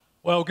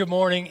Well, good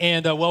morning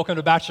and welcome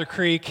to Bachelor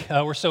Creek.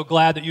 We're so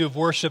glad that you have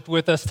worshiped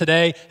with us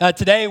today.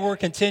 Today we're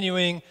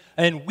continuing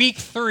in week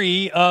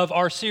 3 of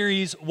our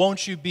series,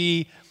 Won't You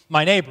Be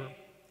My Neighbor?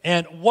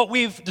 And what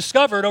we've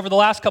discovered over the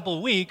last couple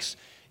of weeks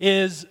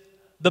is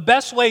the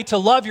best way to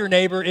love your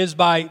neighbor is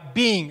by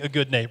being a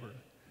good neighbor.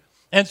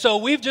 And so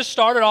we've just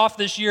started off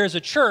this year as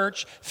a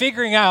church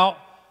figuring out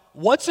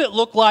what's it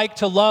look like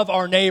to love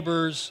our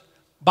neighbors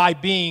by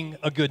being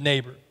a good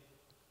neighbor.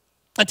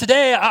 And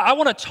today, I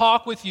want to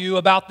talk with you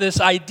about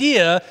this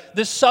idea,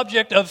 this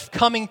subject of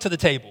coming to the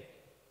table.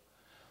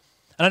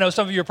 And I know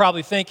some of you are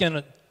probably thinking,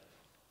 is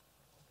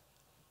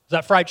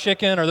that fried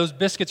chicken? Are those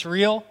biscuits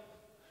real?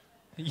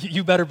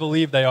 You better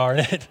believe they are.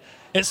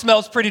 It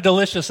smells pretty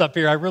delicious up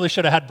here. I really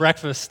should have had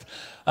breakfast.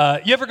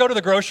 You ever go to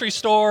the grocery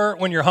store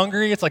when you're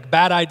hungry? It's like a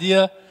bad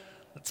idea.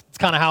 It's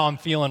kind of how I'm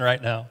feeling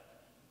right now.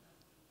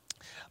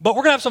 But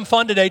we're going to have some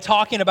fun today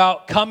talking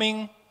about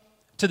coming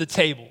to the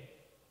table.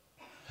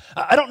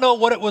 I don't know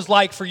what it was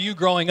like for you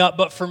growing up,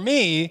 but for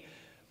me,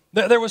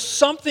 there was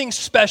something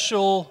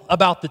special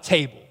about the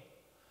table.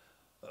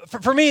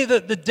 For me,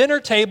 the dinner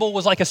table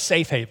was like a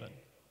safe haven.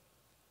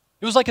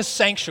 It was like a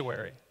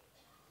sanctuary.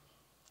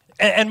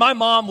 And my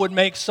mom would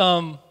make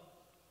some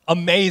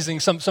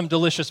amazing, some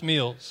delicious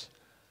meals.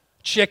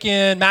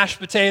 Chicken, mashed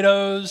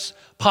potatoes,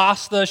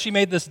 pasta. She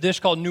made this dish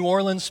called New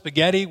Orleans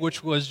spaghetti,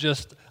 which was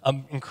just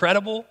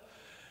incredible.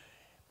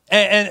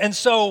 And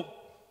so,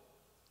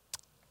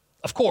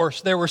 of course,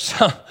 there were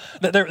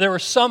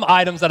some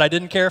items that I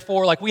didn't care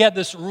for. Like we had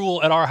this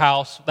rule at our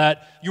house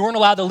that you weren't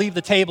allowed to leave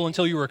the table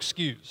until you were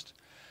excused.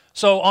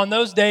 So on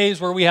those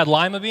days where we had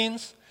lima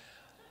beans,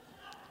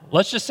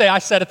 let's just say I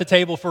sat at the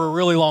table for a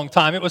really long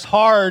time. It was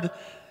hard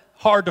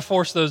to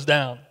force those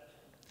down.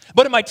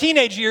 But in my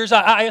teenage years,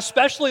 I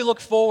especially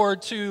look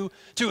forward to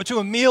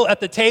a meal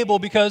at the table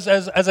because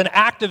as an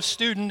active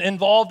student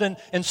involved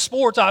in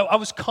sports, I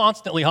was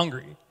constantly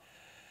hungry.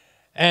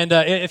 And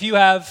if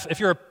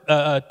you're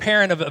a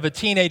parent of a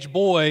teenage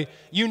boy,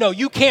 you know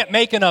you can't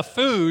make enough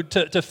food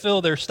to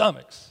fill their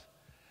stomachs.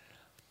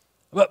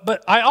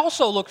 But I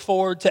also look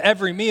forward to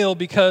every meal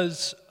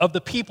because of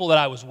the people that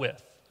I was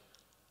with.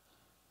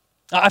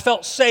 I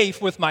felt safe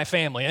with my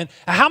family. And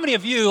how many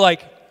of you,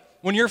 like,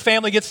 when your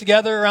family gets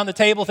together around the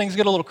table, things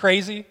get a little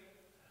crazy?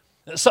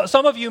 So,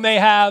 some of you may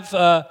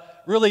have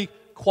really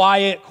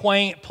quiet,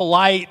 quaint,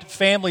 polite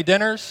family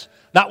dinners.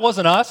 That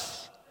wasn't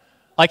us.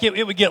 Like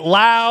it would get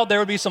loud, there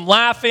would be some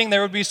laughing,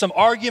 there would be some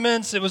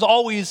arguments. It was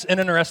always an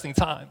interesting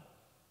time.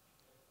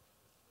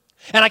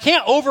 And I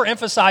can't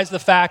overemphasize the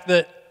fact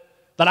that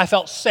I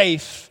felt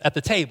safe at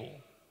the table.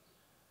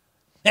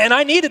 And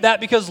I needed that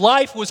because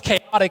life was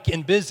chaotic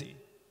and busy.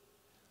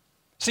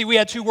 See, we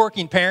had 2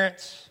 working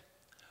parents.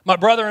 My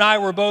brother and I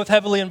were both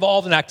heavily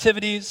involved in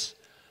activities.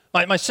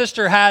 My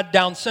sister had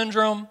Down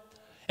syndrome.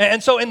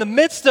 And so in the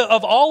midst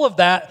of all of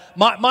that,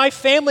 my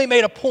family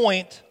made a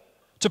point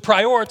to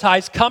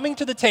prioritize coming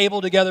to the table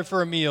together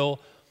for a meal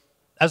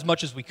as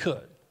much as we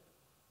could.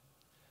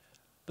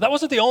 But that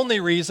wasn't the only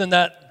reason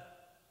that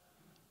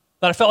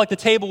I felt like the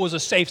table was a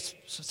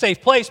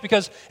safe place,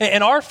 because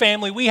in our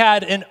family, we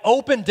had an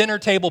open dinner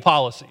table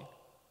policy.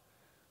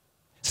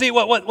 See,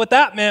 what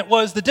that meant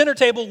was the dinner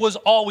table was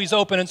always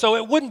open, and so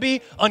it wouldn't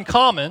be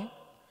uncommon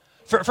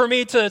for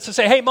me to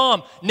say, hey,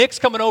 Mom, Nick's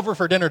coming over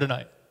for dinner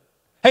tonight.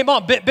 Hey,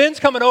 Mom, Ben's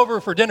coming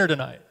over for dinner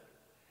tonight.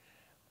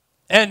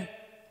 And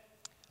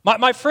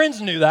my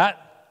friends knew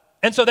that,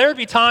 and so there would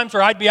be times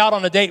where I'd be out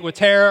on a date with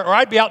Tara, or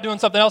I'd be out doing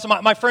something else,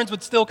 and my friends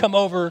would still come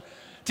over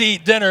to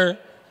eat dinner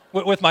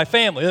with my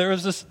family. There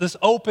was this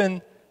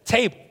open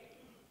table.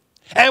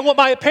 And what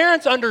my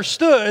parents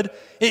understood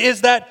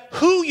is that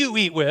who you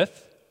eat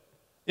with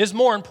is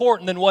more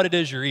important than what it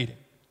is you're eating.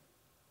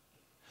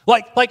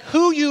 Like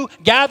who you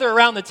gather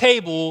around the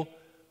table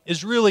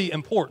is really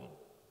important.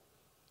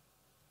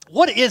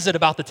 What is it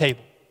about the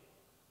table?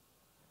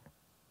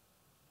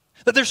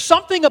 That there's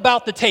something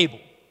about the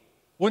table,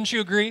 wouldn't you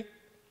agree?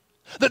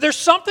 That there's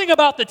something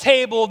about the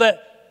table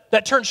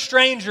that turns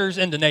strangers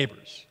into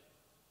neighbors.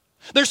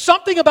 There's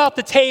something about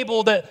the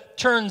table that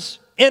turns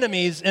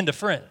enemies into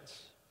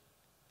friends.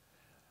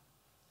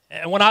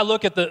 And when I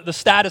look at the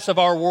status of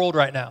our world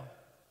right now,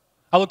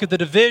 I look at the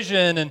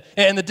division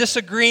and the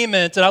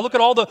disagreement, and I look at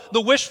all the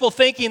wishful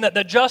thinking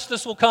that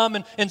justice will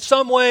come in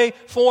some way,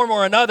 form,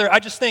 or another, I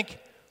just think,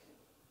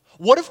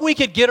 what if we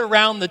could get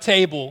around the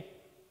table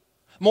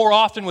more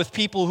often with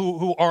people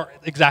who aren't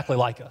exactly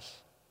like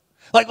us?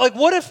 Like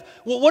what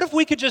if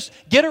we could just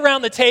get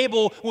around the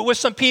table with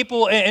some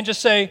people and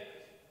just say,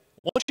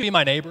 won't you be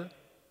my neighbor?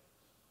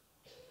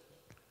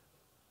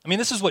 I mean,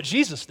 this is what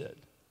Jesus did.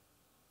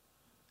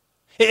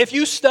 If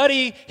you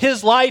study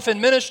his life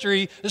and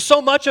ministry, so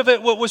much of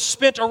it was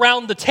spent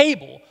around the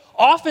table,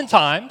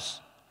 oftentimes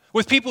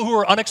with people who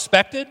are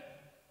unexpected,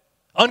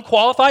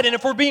 unqualified, and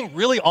if we're being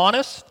really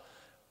honest,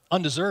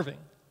 undeserving.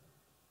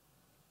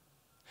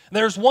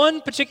 There's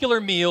one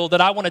particular meal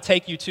that I want to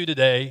take you to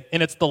today,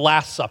 and it's the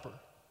Last Supper.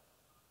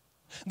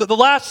 The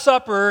Last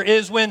Supper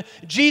is when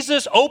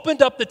Jesus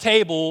opened up the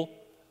table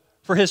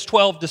for his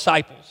 12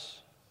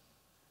 disciples.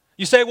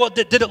 You say, well,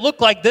 did it look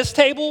like this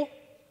table?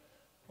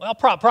 Well,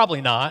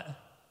 probably not.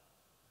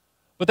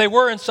 But they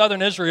were in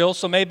southern Israel,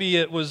 so maybe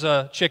it was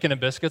chicken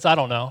and biscuits. I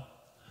don't know.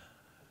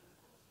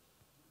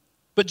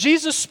 But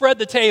Jesus spread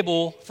the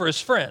table for his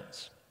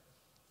friends.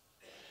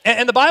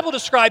 And the Bible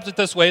describes it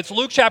this way. It's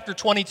Luke chapter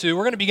 22.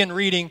 We're going to begin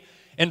reading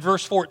in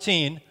verse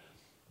 14.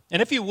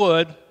 And if you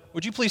would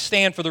you please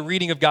stand for the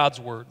reading of God's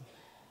word?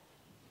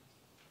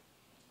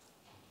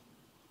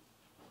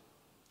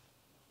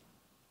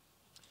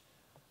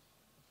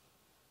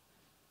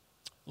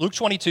 Luke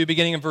 22,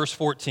 beginning in verse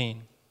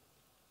 14.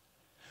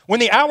 When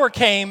the hour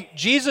came,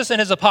 Jesus and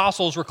his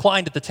apostles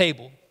reclined at the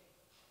table.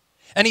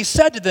 And he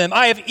said to them,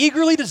 I have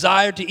eagerly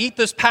desired to eat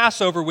this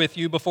Passover with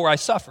you before I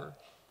suffer.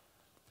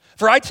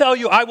 For I tell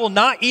you, I will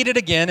not eat it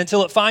again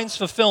until it finds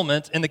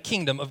fulfillment in the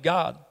kingdom of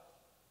God.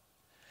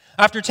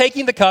 After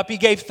taking the cup, he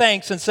gave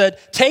thanks and said,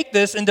 take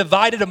this and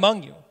divide it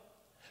among you.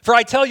 For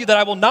I tell you that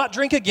I will not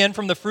drink again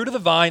from the fruit of the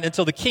vine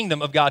until the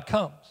kingdom of God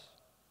comes.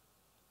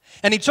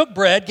 And he took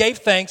bread, gave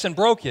thanks, and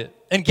broke it,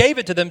 and gave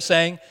it to them,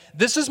 saying,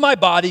 this is my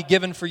body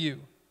given for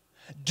you.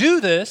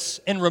 Do this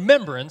in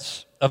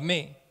remembrance of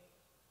me.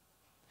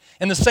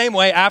 In the same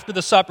way, after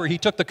the supper, he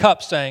took the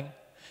cup, saying,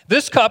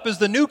 this cup is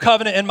the new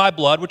covenant in my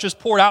blood, which is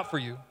poured out for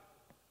you.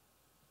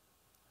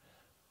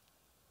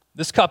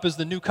 This cup is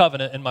the new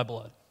covenant in my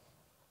blood.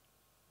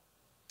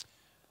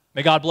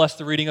 May God bless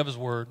the reading of his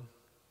word.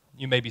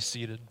 You may be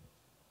seated.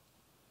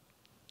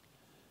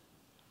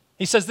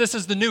 He says this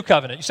is the new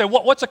covenant. You say,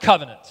 what's a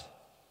covenant?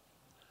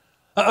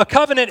 A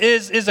covenant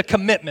is a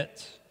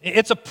commitment.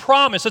 It's a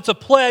promise. It's a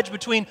pledge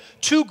between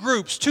two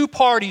groups, two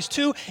parties,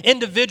 two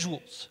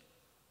individuals.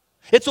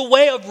 It's a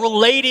way of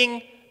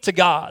relating to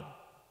God.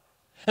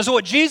 And so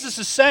what Jesus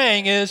is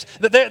saying is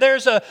that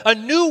there's a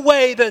new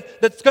way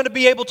that's going to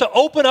be able to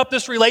open up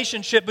this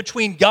relationship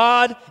between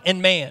God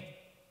and man.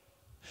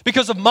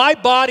 Because of my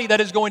body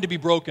that is going to be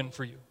broken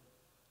for you.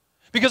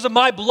 Because of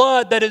my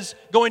blood that is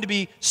going to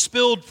be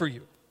spilled for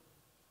you.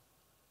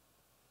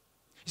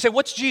 You say,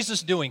 what's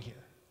Jesus doing here?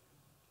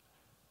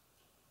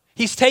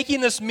 He's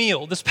taking this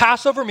meal, this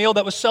Passover meal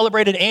that was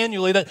celebrated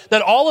annually,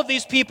 that all of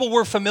these people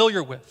were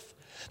familiar with,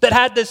 that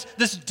had this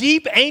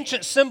deep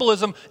ancient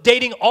symbolism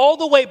dating all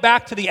the way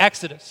back to the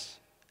Exodus.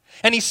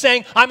 And he's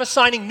saying, I'm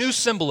assigning new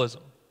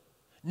symbolism,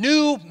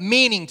 new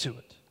meaning to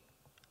it.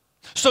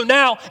 So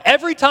now,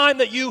 every time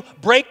that you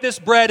break this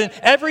bread and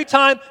every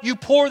time you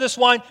pour this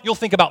wine, you'll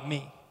think about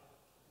me.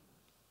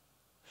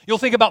 You'll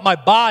think about my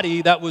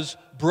body that was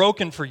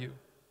broken for you.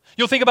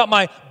 You'll think about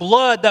my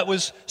blood that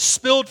was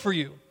spilled for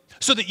you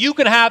so that you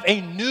can have a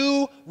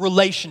new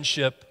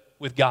relationship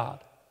with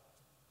God.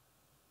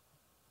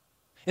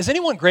 Is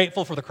anyone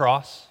grateful for the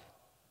cross?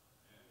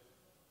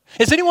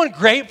 Is anyone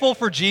grateful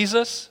for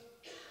Jesus?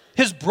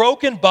 His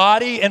broken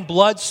body and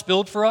blood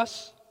spilled for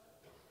us?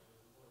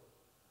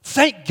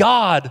 Thank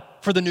God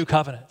for the new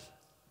covenant.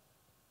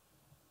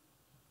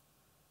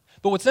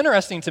 But what's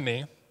interesting to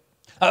me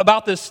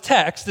about this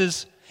text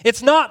is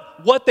it's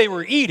not what they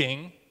were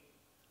eating,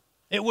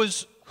 it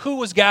was who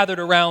was gathered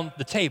around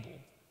the table.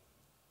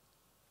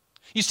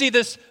 You see,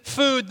 this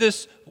food,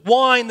 this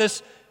wine,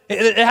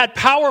 it had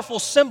powerful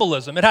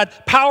symbolism, it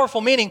had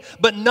powerful meaning,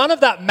 but none of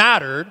that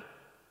mattered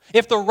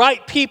if the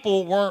right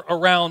people weren't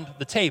around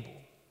the table.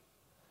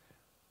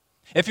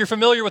 If you're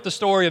familiar with the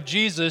story of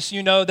Jesus,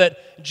 you know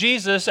that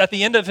Jesus, at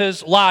the end of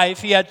his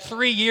life, he had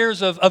 3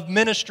 years of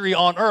ministry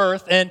on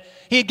earth, and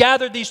he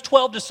gathered these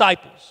 12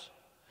 disciples,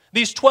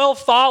 these 12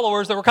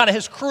 followers that were kind of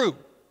his crew,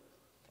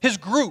 his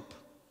group.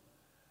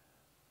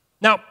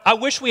 Now, I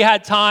wish we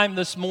had time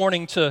this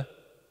morning to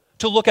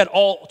look at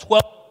all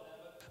 12,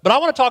 but I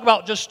want to talk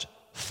about just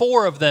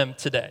 4 of them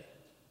today.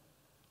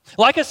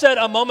 Like I said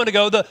a moment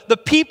ago, the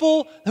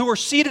people who were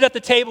seated at the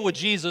table with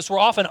Jesus were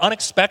often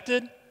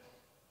unexpected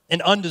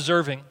and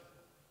undeserving.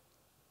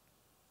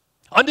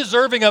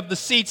 Undeserving of the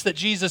seats that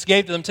Jesus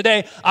gave to them.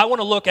 Today, I want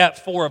to look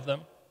at 4 of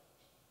them.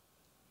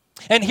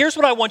 And here's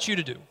what I want you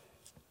to do.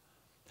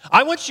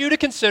 I want you to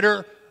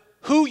consider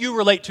who you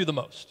relate to the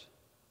most.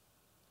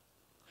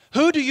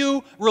 Who do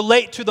you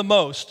relate to the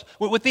most?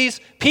 With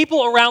these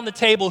people around the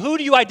table, who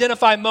do you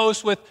identify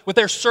most with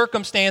their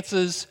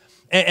circumstances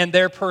and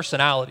their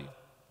personality?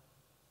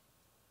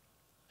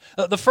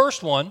 The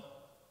first one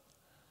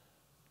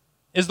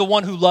is the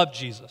one who loved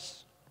Jesus.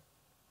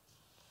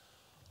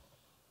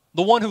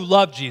 The one who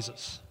loved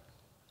Jesus.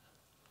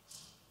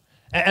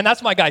 And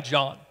that's my guy,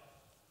 John.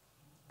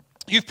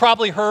 You've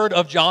probably heard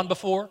of John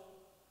before.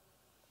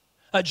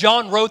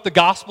 John wrote the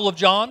Gospel of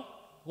John,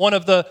 one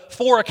of the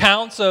 4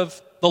 accounts of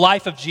the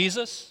life of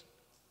Jesus.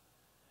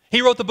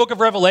 He wrote the book of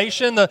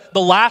Revelation, the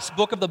last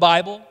book of the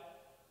Bible.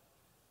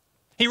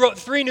 He wrote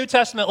 3 New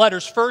Testament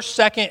letters,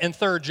 1st, 2nd, and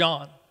 3rd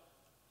John.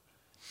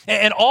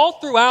 And all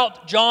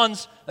throughout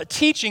John's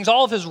teachings,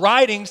 all of his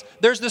writings,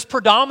 there's this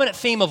predominant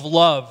theme of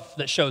love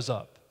that shows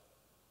up.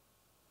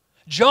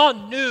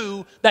 John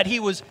knew that he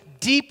was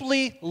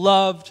deeply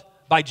loved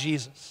by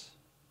Jesus.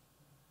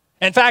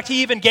 In fact,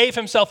 he even gave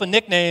himself a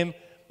nickname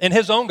in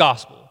his own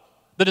gospel,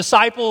 the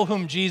disciple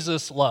whom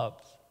Jesus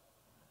loved.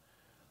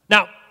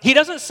 Now, he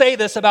doesn't say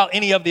this about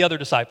any of the other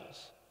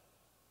disciples,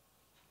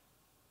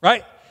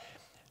 right?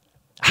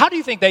 How do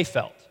you think they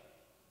felt?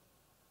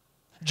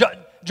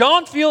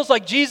 John feels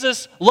like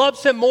Jesus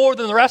loves him more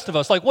than the rest of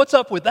us. Like, what's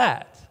up with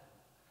that?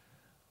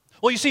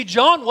 Well, you see,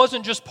 John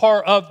wasn't just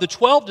part of the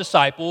 12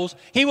 disciples.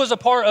 He was a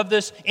part of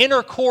this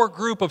inner core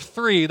group of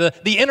three, the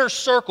inner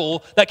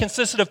circle that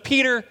consisted of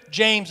Peter,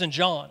 James, and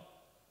John.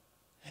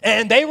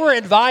 And they were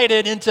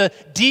invited into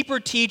deeper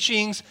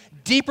teachings,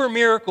 deeper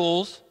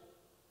miracles,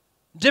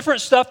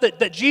 different stuff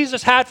that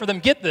Jesus had for them,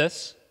 get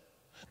this,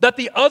 that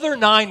the other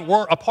 9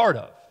 weren't a part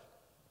of.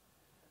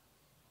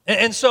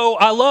 And so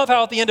I love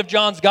how at the end of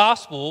John's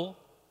gospel,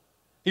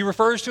 he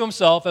refers to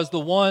himself as the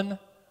one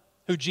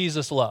who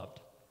Jesus loved.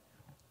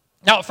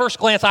 Now, at first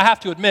glance, I have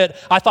to admit,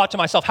 I thought to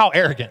myself, how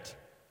arrogant.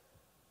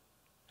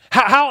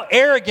 How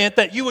arrogant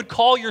that you would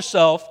call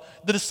yourself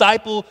the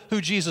disciple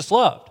who Jesus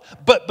loved.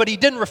 But he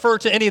didn't refer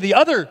to any of the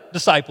other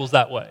disciples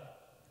that way.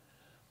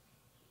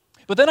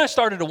 But then I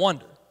started to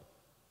wonder.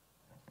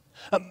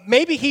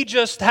 Maybe he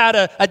just had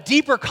a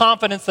deeper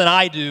confidence than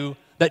I do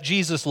that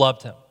Jesus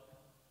loved him.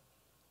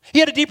 He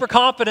had a deeper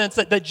confidence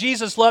that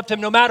Jesus loved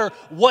him no matter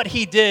what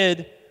he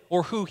did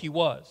or who he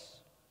was.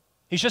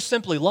 He's just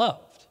simply loved.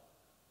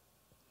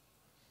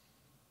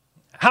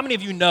 How many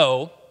of you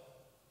know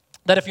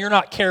that if you're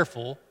not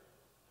careful,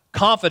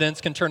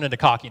 confidence can turn into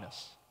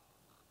cockiness?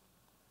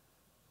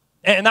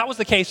 And that was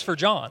the case for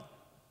John.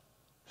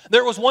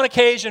 There was one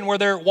occasion where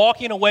they're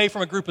walking away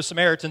from a group of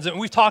Samaritans, and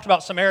we've talked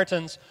about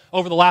Samaritans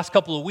over the last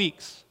couple of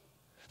weeks,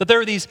 that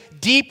there are these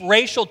deep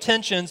racial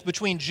tensions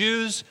between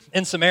Jews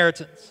and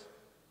Samaritans.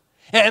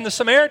 And the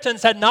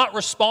Samaritans had not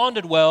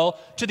responded well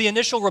to the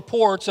initial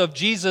reports of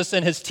Jesus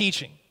and his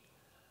teaching.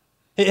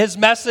 His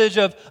message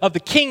of the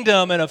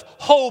kingdom and of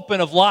hope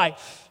and of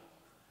life.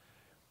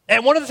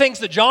 And one of the things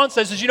that John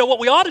says is, you know, what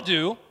we ought to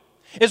do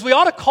is we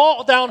ought to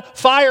call down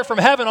fire from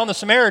heaven on the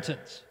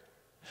Samaritans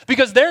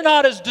because they're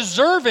not as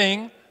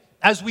deserving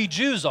as we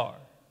Jews are.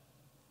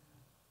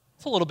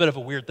 It's a little bit of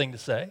a weird thing to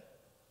say.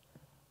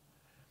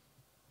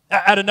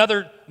 At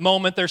another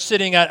moment, they're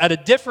sitting at a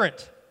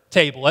different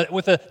table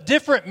with a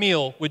different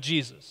meal with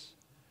Jesus.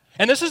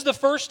 And this is the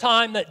first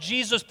time that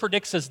Jesus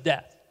predicts his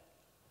death.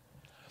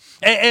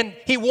 And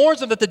he warns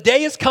them that the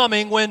day is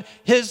coming when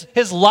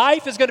his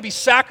life is going to be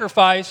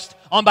sacrificed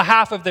on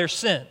behalf of their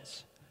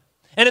sins.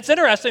 And it's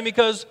interesting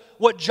because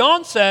what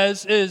John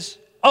says is,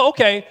 oh,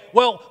 okay,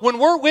 well, when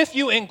we're with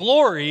you in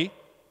glory,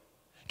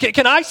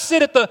 can I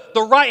sit at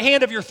the right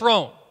hand of your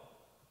throne?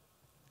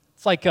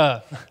 It's like,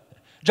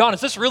 John,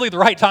 is this really the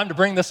right time to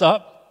bring this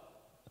up?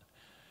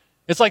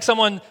 It's like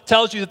someone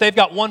tells you that they've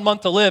got 1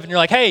 month to live, and you're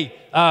like, hey,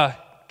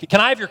 can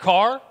I have your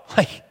car?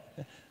 Like,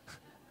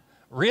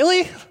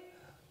 really?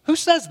 Who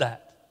says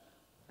that?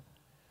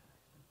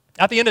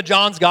 At the end of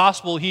John's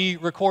gospel, he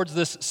records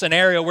this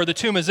scenario where the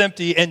tomb is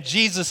empty and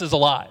Jesus is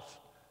alive.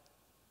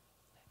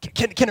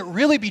 Can it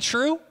really be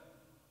true?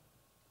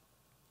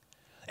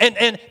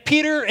 And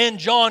Peter and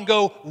John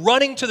go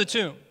running to the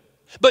tomb.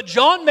 But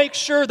John makes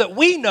sure that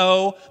we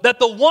know that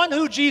the one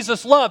who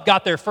Jesus loved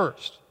got there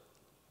first.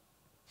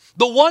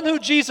 The one who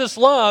Jesus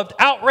loved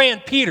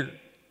outran Peter.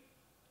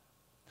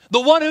 The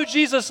one who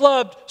Jesus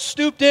loved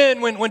stooped in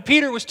when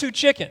Peter was too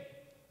chicken.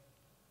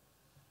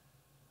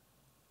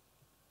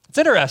 It's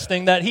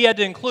interesting that he had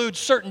to include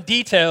certain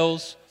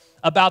details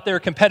about their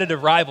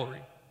competitive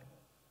rivalry.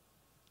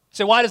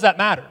 So why does that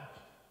matter?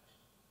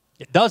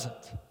 It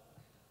doesn't.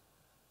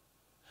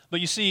 But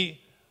you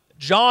see,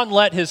 John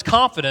let his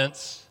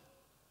confidence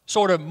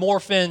sort of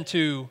morph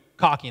into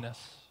cockiness.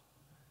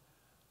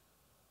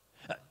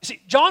 See,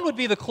 John would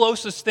be the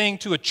closest thing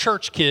to a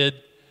church kid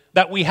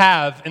that we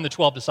have in the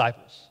 12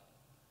 disciples.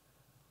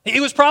 He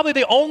was probably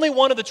the only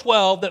one of the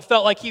 12 that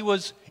felt like he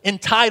was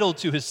entitled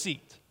to his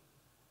seat.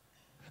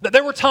 That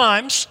there were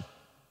times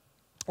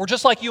where,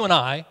 just like you and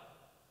I,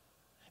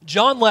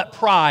 John let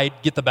pride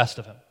get the best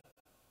of him.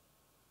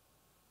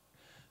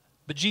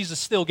 But Jesus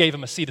still gave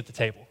him a seat at the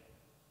table.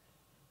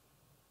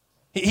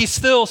 He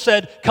still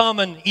said, come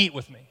and eat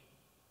with me.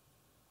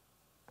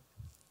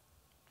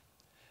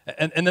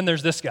 And then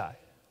there's this guy,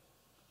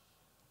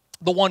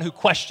 the one who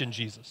questioned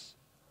Jesus.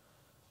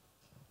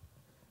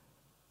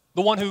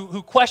 The one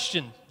who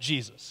questioned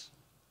Jesus.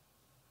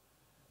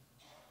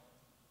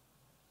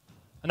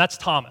 And that's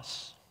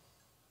Thomas.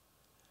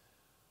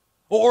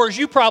 Or as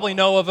you probably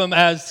know of him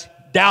as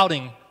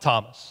Doubting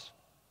Thomas.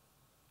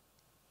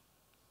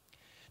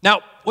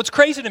 Now, what's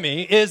crazy to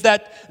me is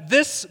that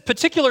this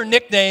particular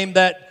nickname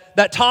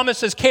that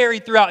Thomas has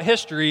carried throughout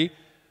history,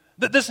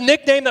 that this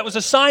nickname that was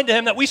assigned to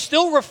him that we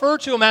still refer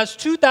to him as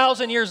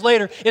 2,000 years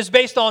later is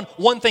based on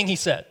one thing he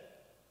said.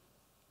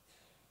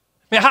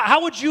 I mean,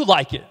 how would you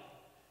like it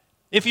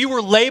if you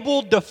were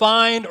labeled,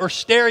 defined, or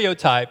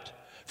stereotyped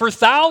for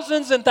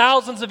thousands and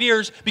thousands of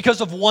years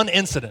because of one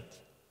incident?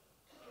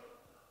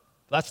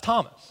 That's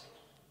Thomas.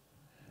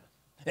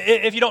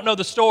 If you don't know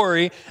the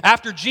story,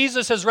 after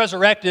Jesus has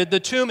resurrected, the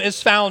tomb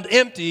is found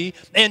empty,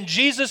 and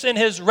Jesus in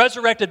his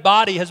resurrected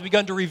body has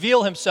begun to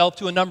reveal himself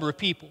to a number of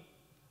people.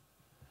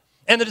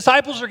 And the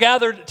disciples are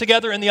gathered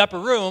together in the upper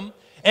room,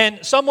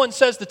 And someone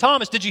says to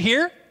Thomas, did you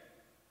hear?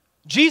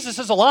 Jesus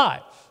is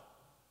alive.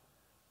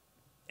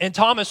 And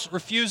Thomas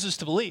refuses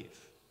to believe.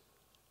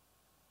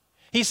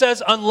 He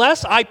says,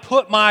 unless I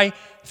put my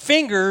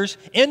fingers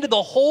into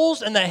the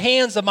holes in the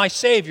hands of my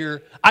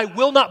Savior, I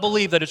will not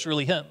believe that it's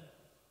really him.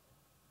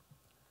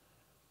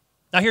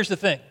 Now here's the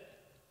thing.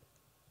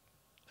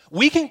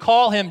 We can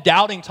call him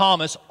Doubting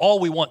Thomas all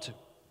we want to.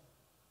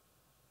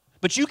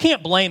 But you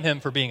can't blame him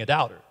for being a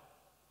doubter.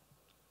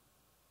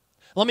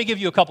 Let me give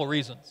you a couple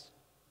reasons.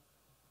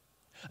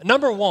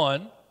 Number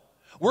one,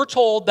 we're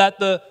told that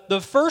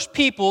the first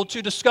people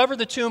to discover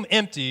the tomb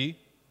empty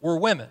were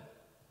women.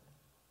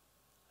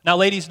 Now,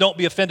 ladies, don't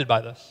be offended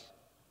by this.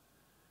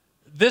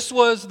 This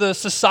was the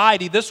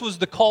society, this was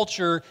the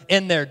culture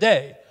in their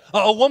day.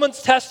 A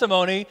woman's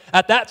testimony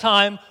at that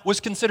time was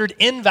considered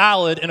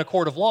invalid in a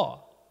court of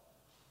law.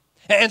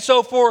 And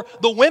so for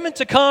the women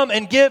to come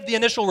and give the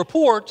initial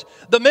report,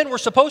 the men were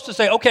supposed to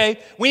say, okay,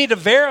 we need to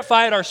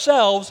verify it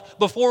ourselves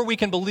before we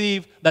can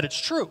believe that it's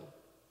true.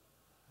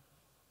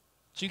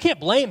 So you can't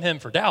blame him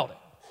for doubting.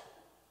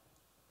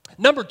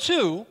 Number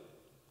two,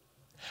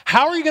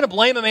 how are you going to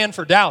blame a man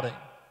for doubting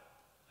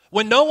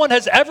when no one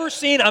has ever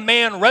seen a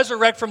man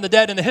resurrect from the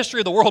dead in the history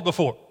of the world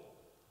before?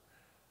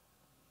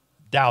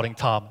 Doubting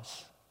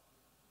Thomas.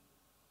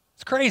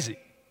 It's crazy.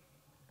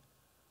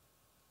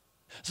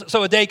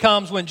 So a day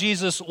comes when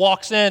Jesus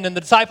walks in and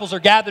the disciples are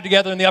gathered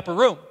together in the upper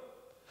room.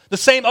 The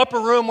same upper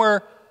room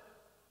where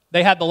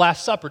they had the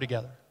Last Supper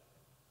together.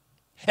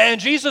 And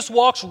Jesus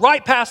walks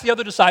right past the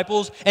other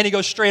disciples and he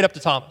goes straight up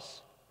to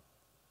Thomas.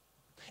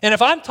 And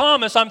if I'm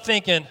Thomas, I'm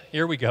thinking,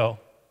 here we go.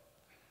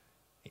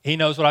 He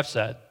knows what I've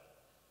said.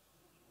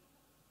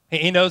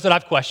 He knows that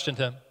I've questioned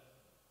him.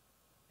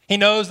 He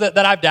knows that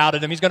I've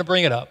doubted him. He's going to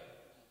bring it up.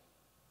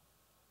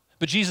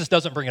 But Jesus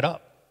doesn't bring it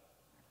up.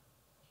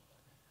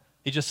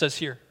 He just says,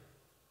 here,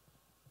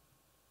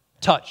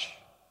 touch,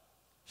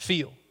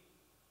 feel.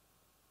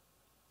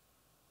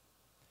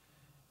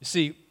 You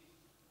see,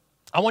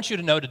 I want you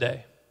to know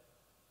today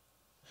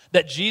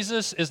that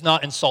Jesus is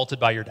not insulted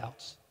by your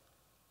doubts.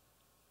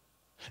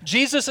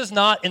 Jesus is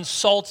not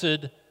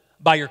insulted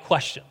by your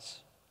questions.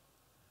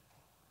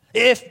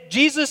 If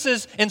Jesus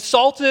is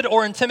insulted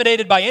or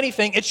intimidated by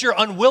anything, it's your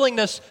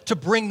unwillingness to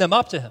bring them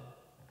up to him.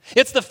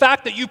 It's the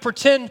fact that you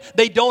pretend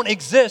they don't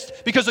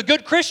exist, because a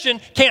good Christian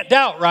can't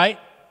doubt, right?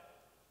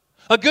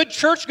 A good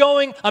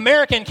church-going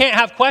American can't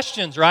have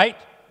questions, right?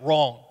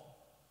 Wrong.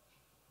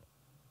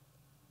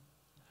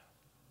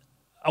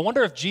 I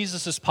wonder if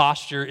Jesus'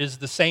 posture is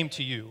the same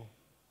to you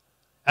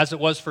as it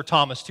was for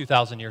Thomas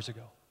 2,000 years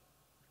ago.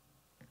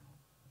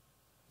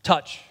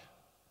 Touch,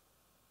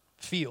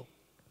 feel.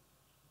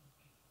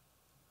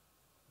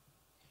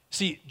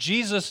 See,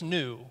 Jesus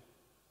knew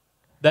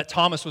that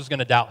Thomas was going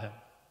to doubt him.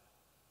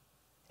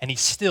 And he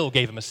still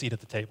gave him a seat at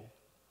the table.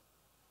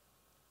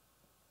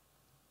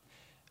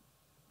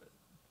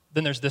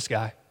 Then there's this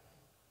guy.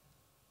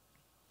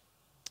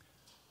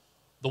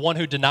 The one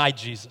who denied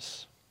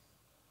Jesus.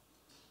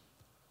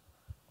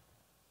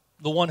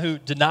 The one who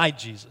denied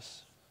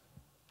Jesus.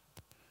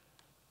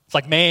 It's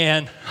like,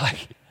 man,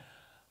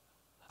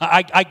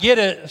 I get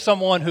it,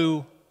 someone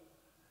who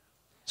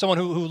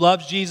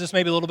loves Jesus,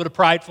 maybe a little bit of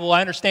prideful.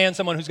 I understand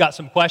someone who's got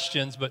some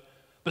questions, but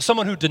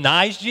someone who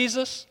denies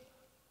Jesus?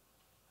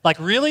 Like,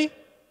 really?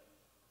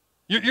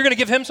 You're going to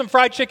give him some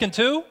fried chicken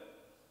too?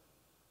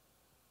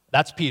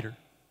 That's Peter.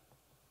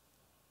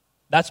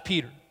 That's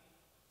Peter.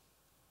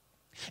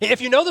 If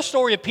you know the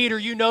story of Peter,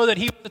 you know that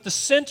he was at the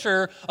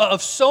center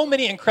of so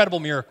many incredible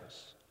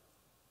miracles.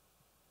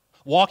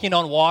 Walking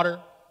on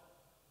water,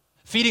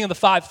 feeding of the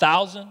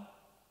 5,000,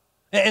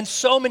 and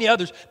so many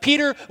others.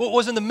 Peter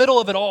was in the middle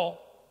of it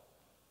all.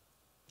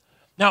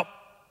 Now,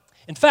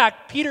 in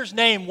fact, Peter's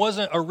name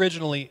wasn't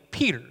originally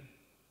Peter.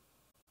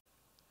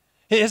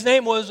 His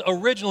name was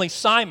originally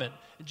Simon.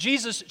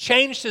 Jesus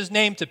changed his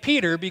name to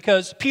Peter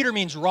because Peter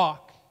means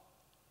rock.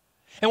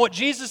 And what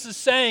Jesus is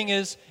saying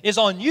is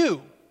on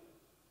you.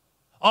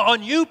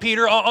 On you,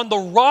 Peter, on the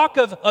rock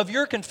of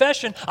your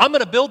confession, I'm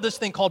going to build this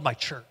thing called my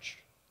church.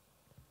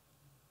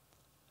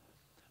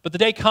 But the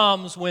day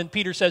comes when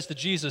Peter says to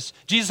Jesus,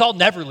 Jesus, I'll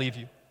never leave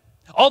you.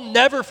 I'll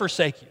never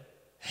forsake you.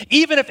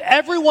 Even if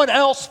everyone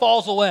else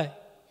falls away,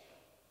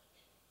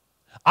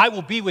 I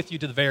will be with you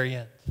to the very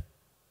end.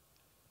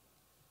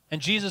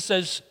 And Jesus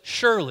says,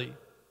 surely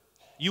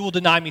you will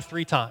deny me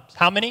 3 times.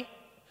 How many?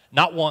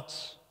 Not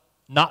once,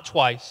 not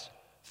twice,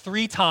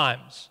 3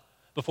 times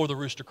before the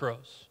rooster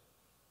crows.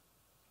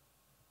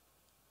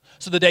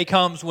 So the day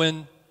comes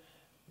when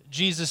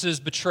Jesus is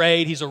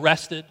betrayed, he's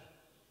arrested.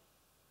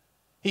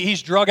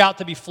 He's drug out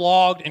to be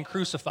flogged and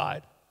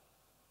crucified.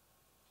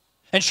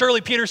 And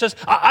surely Peter says,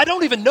 I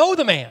don't even know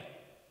the man.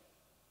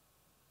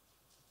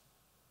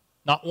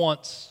 Not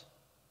once,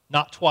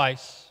 not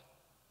twice,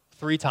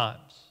 3 times.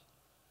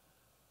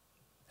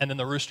 And then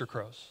the rooster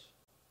crows.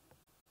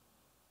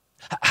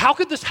 How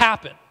could this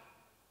happen?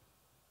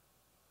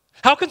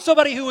 How could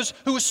somebody who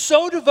was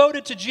so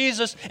devoted to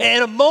Jesus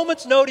and a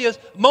moment's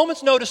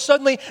notice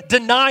suddenly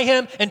deny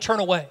him and turn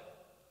away?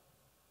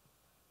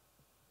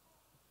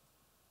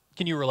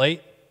 Can you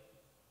relate?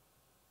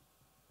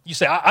 You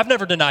say, I've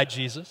never denied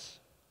Jesus.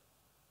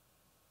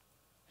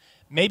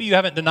 Maybe you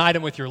haven't denied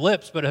him with your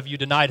lips, but have you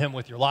denied him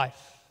with your life?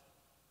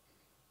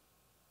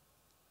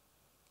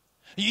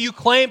 You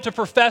claim to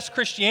profess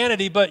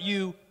Christianity, but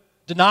you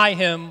deny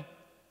him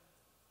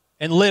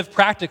and live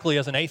practically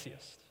as an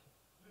atheist.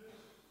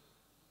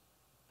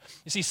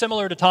 You see,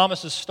 similar to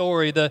Thomas's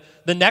story, the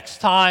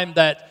next time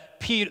that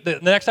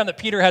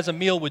Peter has a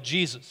meal with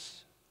Jesus,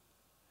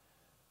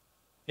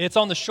 it's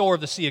on the shore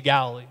of the Sea of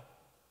Galilee.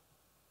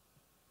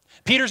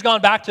 Peter's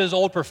gone back to his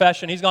old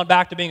profession. He's gone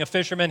back to being a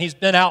fisherman. He's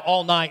been out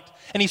all night.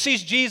 And he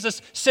sees Jesus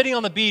sitting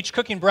on the beach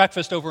cooking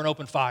breakfast over an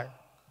open fire.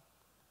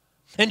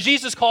 And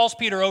Jesus calls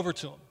Peter over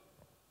to him.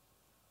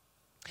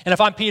 And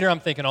if I'm Peter, I'm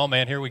thinking, oh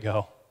man, here we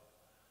go.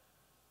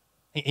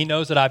 He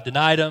knows that I've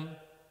denied him.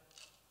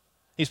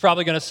 He's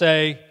probably going to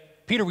say,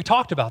 Peter, we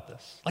talked about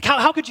this. Like,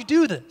 how could you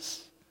do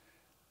this?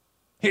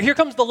 Here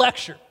comes the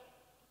lecture.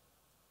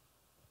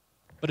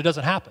 But it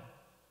doesn't happen.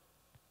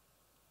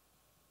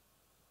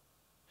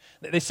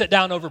 They sit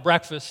down over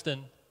breakfast,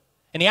 and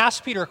he asks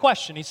Peter a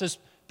question. He says,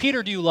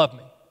 Peter, do you love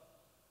me?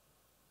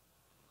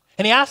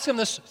 And he asks him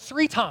this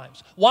 3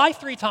 times. Why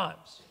 3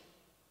 times?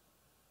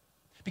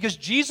 Because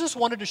Jesus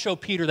wanted to show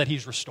Peter that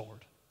he's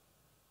restored.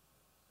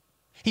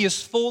 He is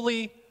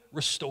fully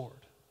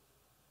restored.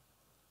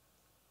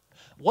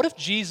 What if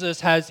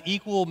Jesus has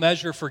equal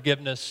measure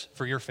forgiveness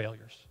for your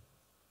failures?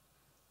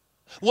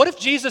 What if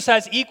Jesus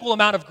has equal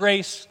amount of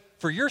grace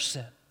for your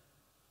sin?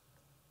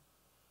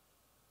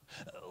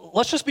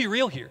 Let's just be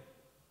real here.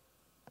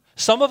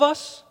 Some of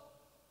us,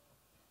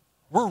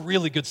 we're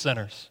really good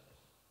sinners.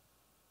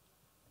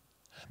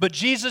 But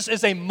Jesus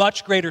is a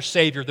much greater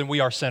Savior than we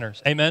are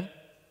sinners. Amen?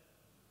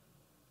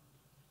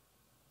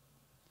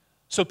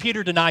 So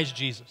Peter denies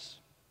Jesus.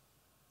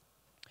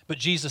 But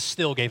Jesus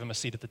still gave him a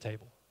seat at the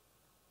table.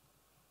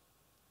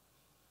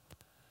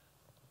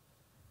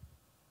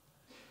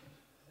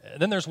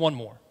 And then there's one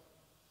more.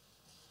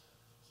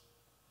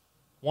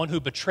 One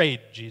who betrayed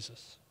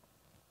Jesus.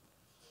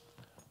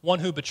 One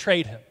who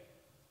betrayed him.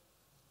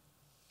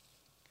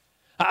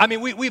 I mean,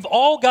 we've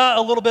all got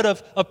a little bit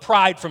of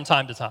pride from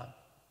time to time.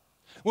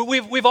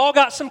 We've all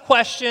got some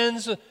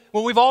questions.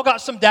 We've all got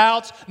some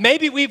doubts.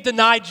 Maybe we've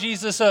denied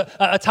Jesus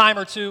a time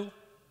or two.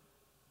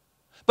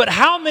 But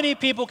how many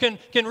people can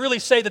really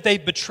say that they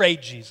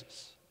betrayed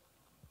Jesus?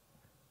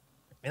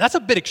 I mean, that's a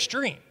bit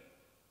extreme.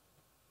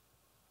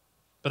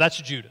 But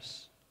that's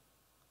Judas.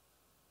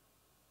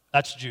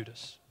 That's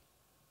Judas.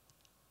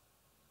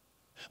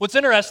 What's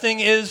interesting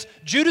is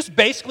Judas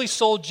basically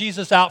sold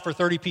Jesus out for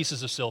 30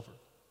 pieces of silver,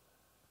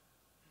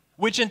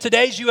 which in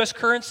today's U.S.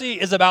 currency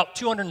is about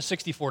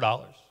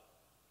 $264.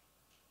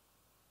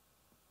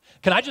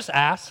 Can I just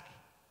ask,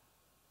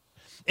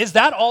 is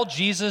that all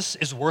Jesus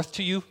is worth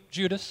to you,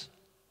 Judas?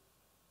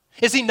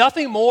 Is he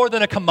nothing more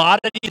than a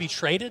commodity to be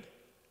traded?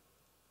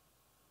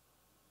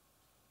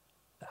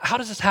 How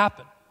does this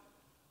happen?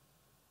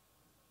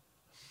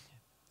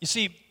 You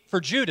see,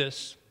 for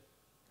Judas,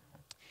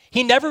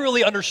 he never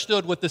really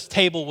understood what this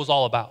table was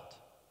all about.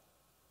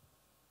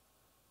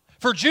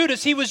 For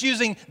Judas, he was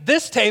using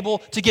this table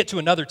to get to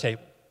another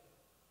table.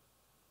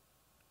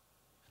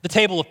 The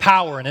table of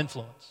power and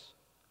influence.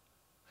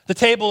 The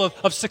table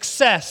of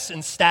success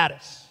and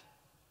status.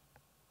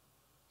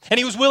 And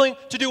he was willing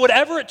to do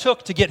whatever it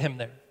took to get him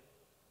there.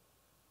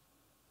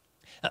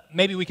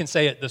 Maybe we can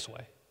say it this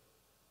way.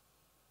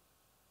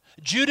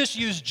 Judas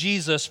used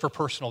Jesus for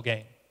personal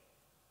gain.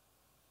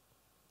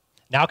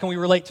 Now can we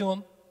relate to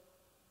him?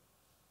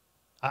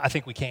 I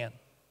think we can.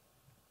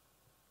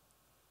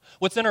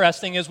 What's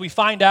interesting is we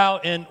find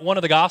out in one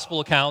of the gospel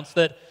accounts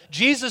that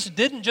Jesus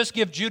didn't just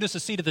give Judas a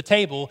seat at the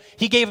table,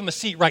 he gave him a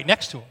seat right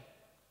next to him.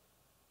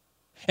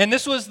 And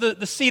this was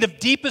the seat of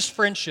deepest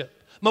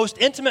friendship, most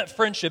intimate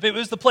friendship. It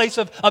was the place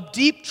of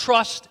deep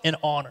trust and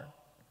honor.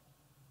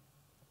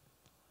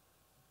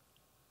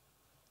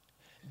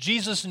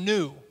 Jesus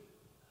knew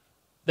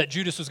that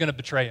Judas was going to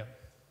betray him.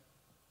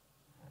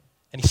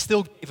 And he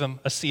still gave him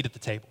a seat at the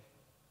table.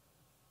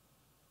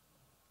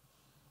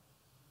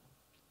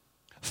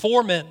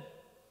 4 men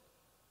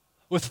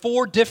with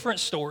 4 different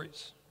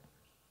stories.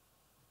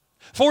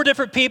 4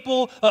 different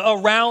people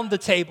around the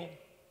table.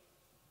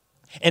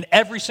 And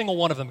every single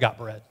one of them got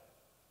bread.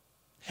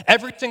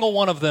 Every single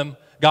one of them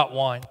got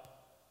wine.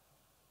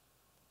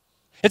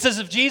 It's as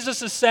if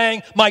Jesus is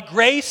saying, my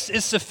grace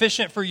is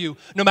sufficient for you,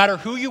 no matter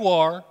who you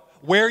are,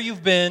 where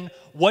you've been,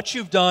 what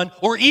you've done,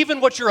 or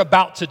even what you're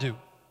about to do.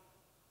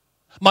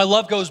 My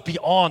love goes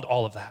beyond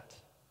all of that.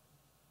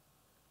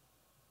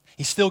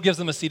 He still gives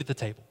them a seat at the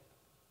table.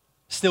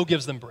 Still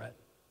gives them bread.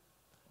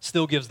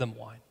 Still gives them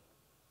wine.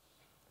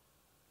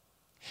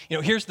 You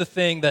know, here's the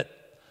thing that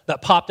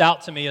popped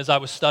out to me as I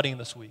was studying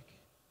this week.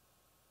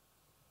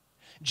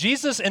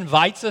 Jesus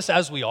invites us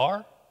as we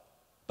are,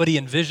 but he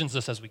envisions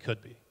us as we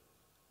could be.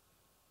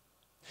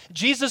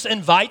 Jesus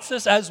invites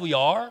us as we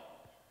are,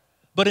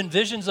 but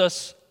envisions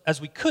us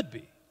as we could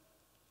be.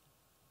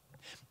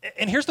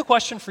 And here's the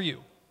question for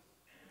you.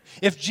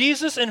 If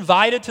Jesus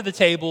invited to the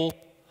table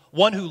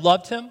one who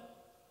loved him,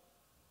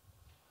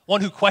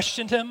 one who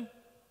questioned him,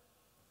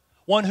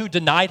 one who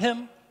denied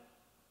him,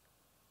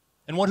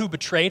 and one who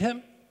betrayed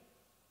him?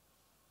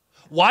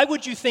 Why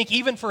would you think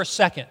even for a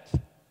second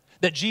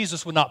that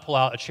Jesus would not pull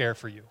out a chair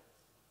for you?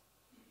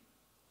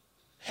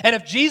 And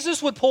if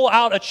Jesus would pull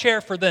out a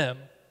chair for them,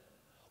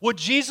 would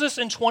Jesus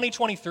in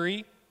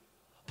 2023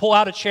 pull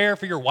out a chair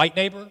for your white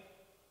neighbor,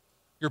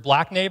 your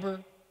black neighbor,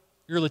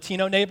 your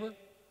Latino neighbor?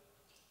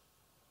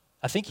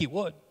 I think he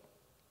would.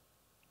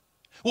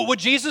 Well, would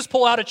Jesus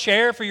pull out a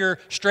chair for your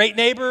straight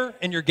neighbor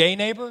and your gay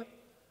neighbor?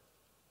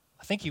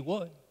 I think he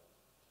would.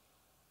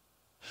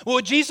 Well,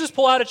 would Jesus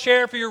pull out a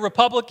chair for your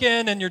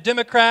Republican and your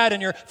Democrat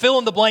and your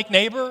fill-in-the-blank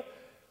neighbor?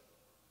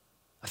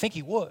 I think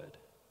he would.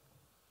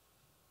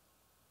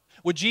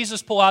 Would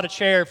Jesus pull out a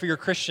chair for your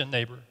Christian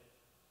neighbor,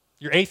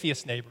 your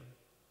atheist neighbor,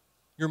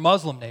 your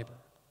Muslim neighbor?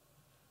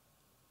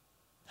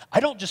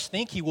 I don't just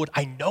think he would,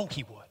 I know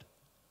he would.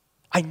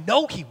 I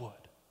know he would.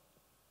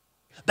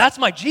 That's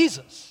my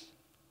Jesus.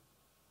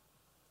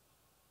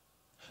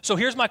 So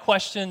here's my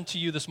question to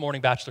you this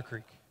morning, Bachelor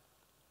Creek.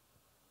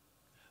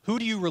 Who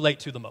do you relate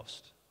to the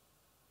most?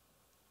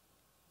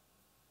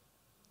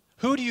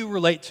 Who do you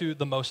relate to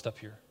the most up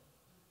here?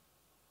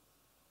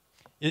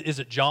 Is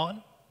it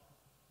John?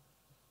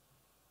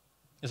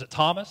 Is it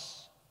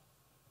Thomas?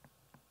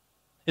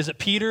 Is it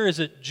Peter? Is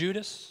it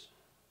Judas?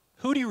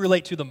 Who do you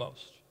relate to the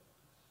most?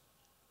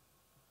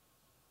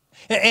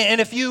 And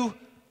if you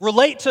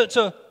relate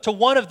to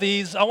one of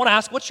these, I want to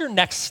ask, what's your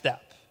next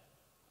step?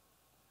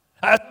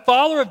 As a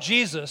follower of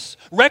Jesus,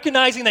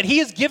 recognizing that he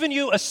has given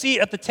you a seat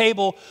at the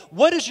table,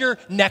 what is your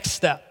next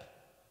step?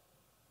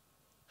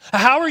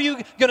 How are you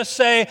going to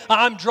say,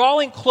 I'm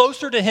drawing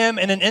closer to him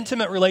in an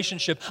intimate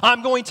relationship?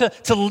 I'm going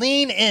to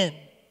lean in.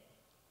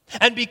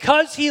 And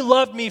because he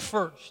loved me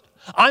first,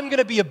 I'm going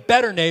to be a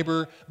better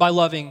neighbor by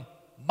loving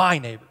my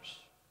neighbors.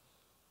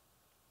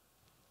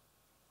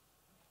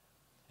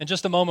 In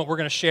just a moment, we're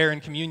going to share in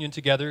communion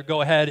together.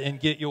 Go ahead and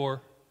get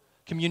your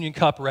communion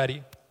cup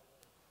ready.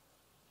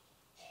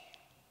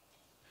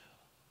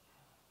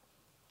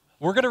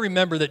 We're going to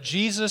remember that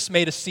Jesus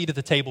made a seat at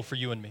the table for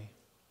you and me.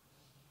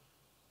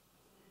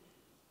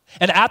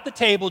 And at the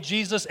table,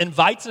 Jesus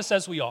invites us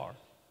as we are,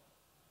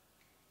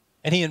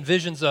 and he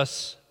envisions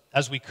us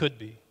as we could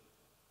be.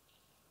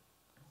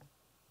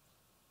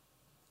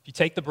 If you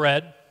take the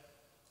bread,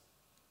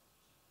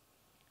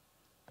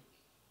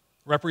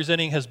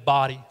 representing his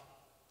body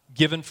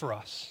given for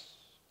us,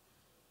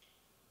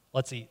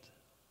 let's eat.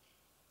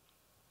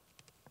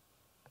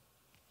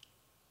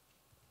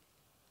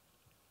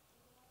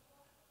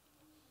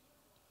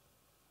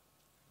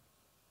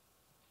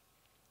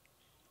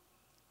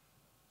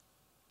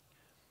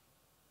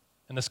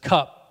 And this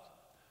cup,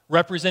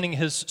 representing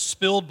his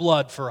spilled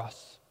blood for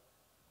us,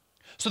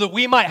 so that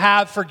we might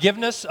have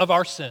forgiveness of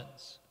our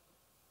sins,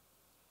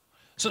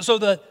 so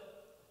that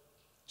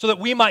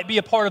we might be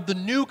a part of the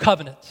new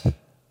covenant,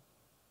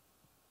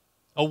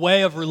 a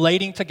way of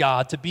relating to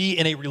God, to be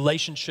in a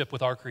relationship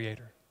with our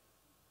Creator.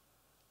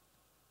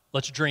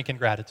 Let's drink in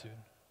gratitude.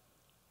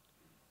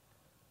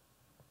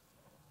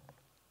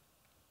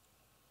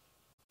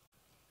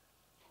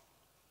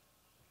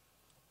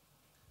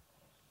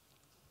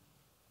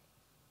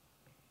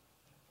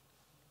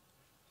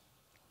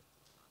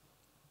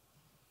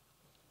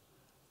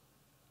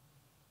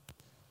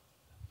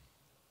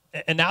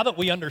 And now that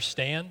we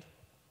understand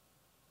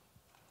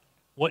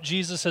what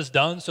Jesus has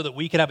done so that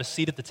we can have a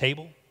seat at the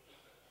table,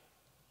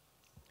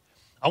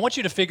 I want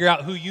you to figure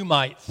out who you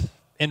might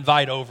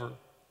invite over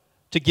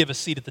to give a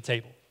seat at the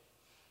table.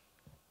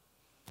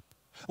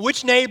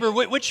 Which neighbor,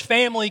 which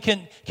family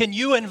can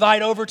you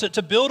invite over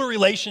to build a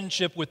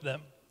relationship with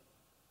them?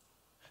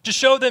 To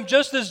show them,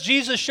 just as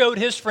Jesus showed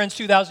his friends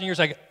 2,000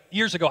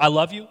 years ago, I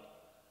love you.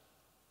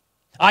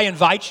 I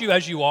invite you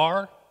as you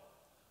are.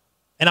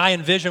 And I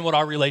envision what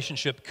our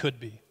relationship could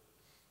be.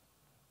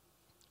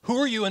 Who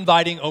are you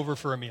inviting over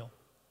for a meal?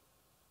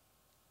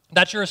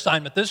 That's your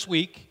assignment this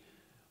week.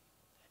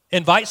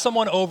 Invite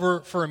someone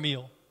over for a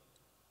meal.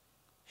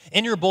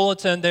 In your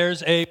bulletin,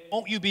 there's a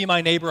Won't You Be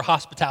My Neighbor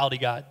hospitality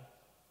guide.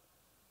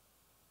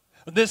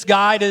 This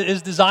guide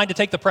is designed to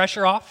take the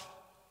pressure off,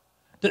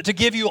 to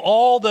give you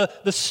all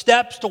the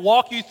steps to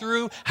walk you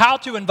through how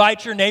to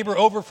invite your neighbor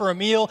over for a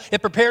meal.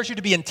 It prepares you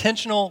to be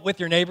intentional with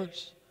your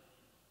neighbors.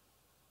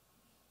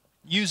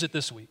 Use it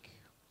this week.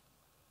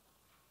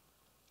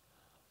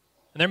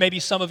 And there may be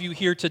some of you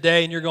here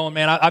today and you're going,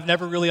 man, I've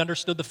never really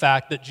understood the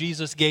fact that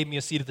Jesus gave me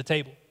a seat at the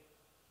table.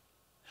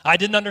 I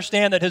didn't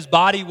understand that his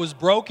body was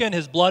broken,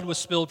 his blood was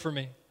spilled for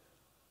me.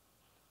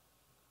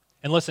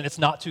 And listen, it's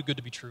not too good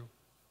to be true.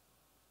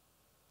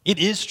 It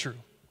is true.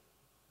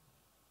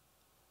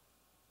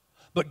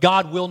 But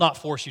God will not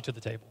force you to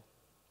the table.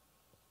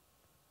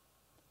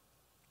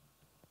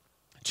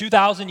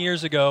 2,000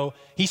 years ago,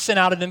 he sent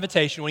out an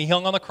invitation when he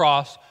hung on the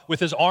cross with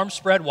his arms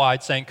spread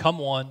wide saying, come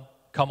one,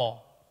 come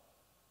all.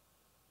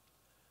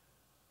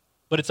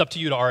 But it's up to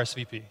you to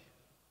RSVP.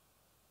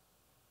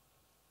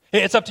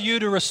 It's up to you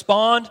to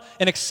respond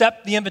and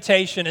accept the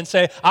invitation and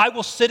say, I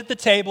will sit at the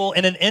table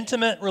in an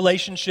intimate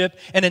relationship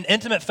and an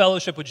intimate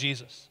fellowship with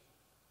Jesus.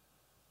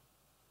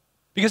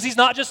 Because he's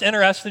not just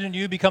interested in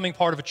you becoming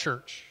part of a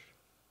church.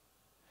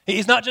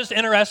 He's not just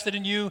interested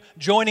in you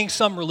joining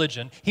some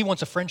religion. He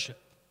wants a friendship.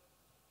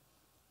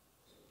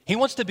 He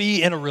wants to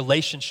be in a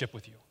relationship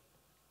with you.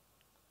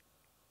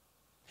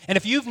 And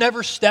if you've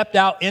never stepped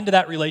out into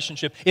that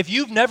relationship, if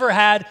you've never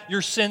had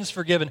your sins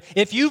forgiven,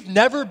 if you've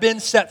never been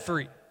set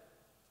free,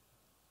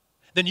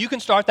 then you can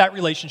start that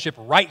relationship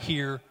right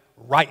here,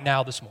 right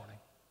now, this morning.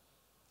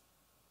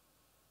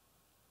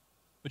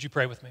 Would you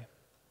pray with me?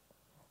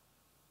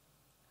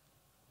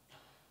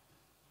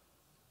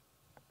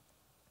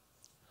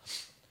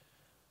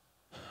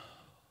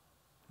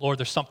 Lord,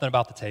 there's something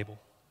about the table.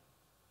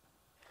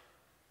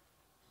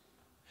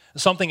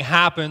 Something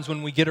happens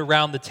when we get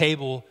around the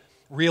table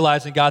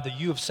realizing, God, that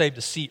you have saved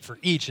a seat for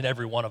each and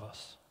every one of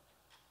us.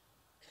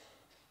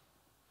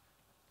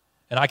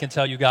 And I can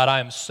tell you, God, I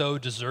am so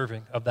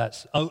deserving of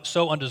that,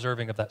 so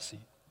undeserving of that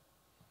seat.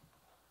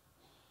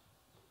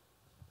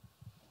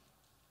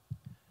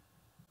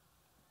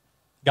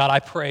 God,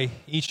 I pray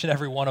each and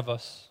every one of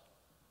us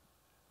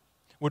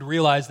would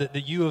realize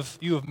that you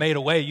have made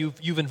a way.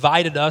 You've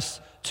invited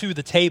us to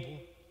the table.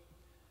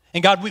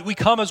 And God, we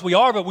come as we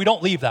are, but we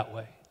don't leave that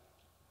way.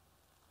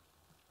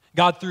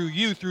 God, through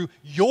you, through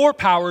your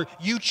power,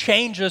 you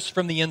change us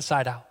from the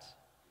inside out.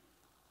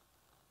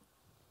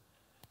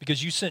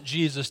 Because you sent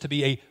Jesus to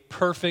be a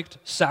perfect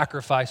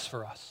sacrifice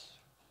for us.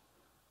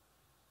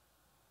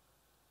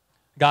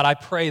 God, I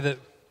pray that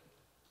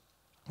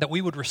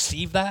we would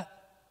receive that.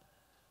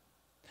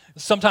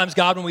 Sometimes,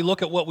 God, when we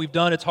look at what we've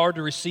done, it's hard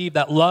to receive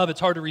that love. It's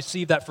hard to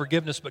receive that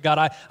forgiveness. But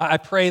God, I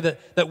pray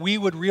that we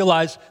would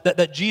realize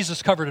that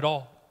Jesus covered it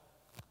all.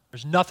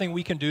 There's nothing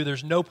we can do.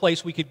 There's no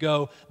place we could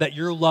go that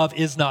your love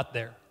is not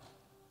there.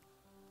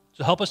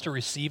 So help us to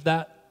receive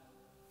that.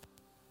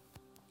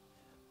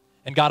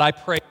 And God, I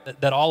pray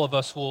that all of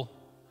us will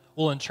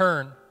in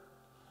turn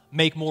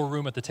make more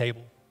room at the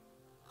table.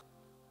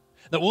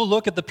 That we'll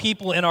look at the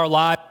people in our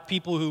life,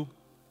 people who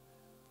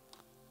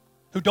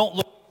don't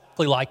look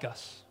exactly like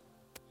us.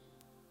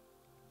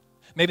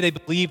 Maybe they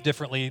believe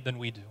differently than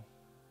we do.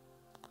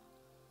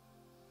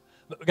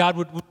 But God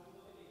would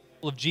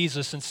of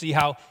Jesus and see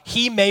how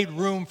he made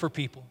room for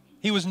people.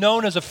 He was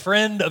known as a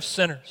friend of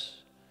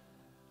sinners.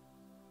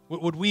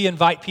 Would we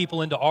invite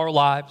people into our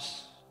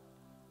lives,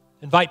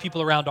 invite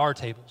people around our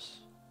tables?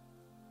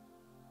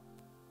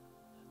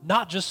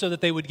 Not just so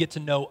that they would get to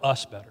know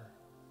us better,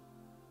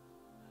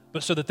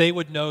 but so that they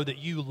would know that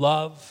you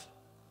love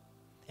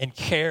and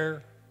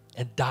care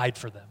and died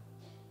for them.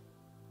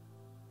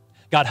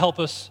 God, help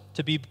us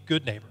to be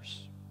good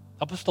neighbors.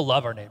 Help us to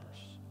love our neighbors.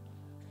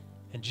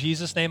 In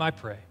Jesus' name I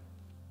pray.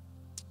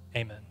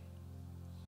 Amen.